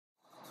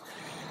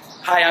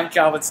Hi, I'm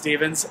Calvin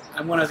Stevens.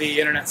 I'm one of the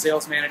internet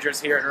sales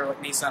managers here at Ehrlich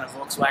Nissan and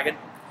Volkswagen.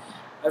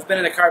 I've been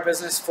in the car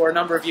business for a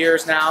number of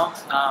years now.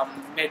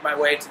 Made my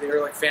way to the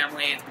Ehrlich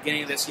family at the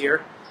beginning of this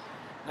year.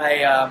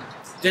 I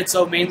did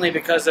so mainly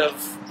because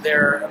of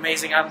their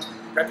amazing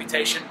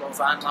reputation, both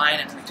online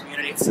and in the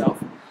community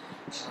itself.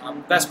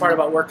 The best part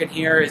about working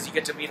here is you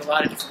get to meet a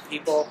lot of different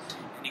people,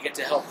 and you get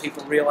to help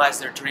people realize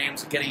their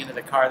dreams of getting into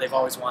the car they've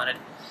always wanted,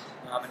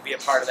 and be a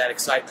part of that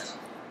excitement.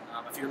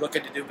 If you're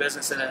looking to do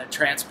business in a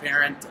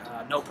transparent,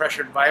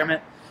 no-pressure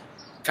environment,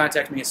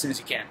 contact me as soon as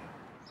you can.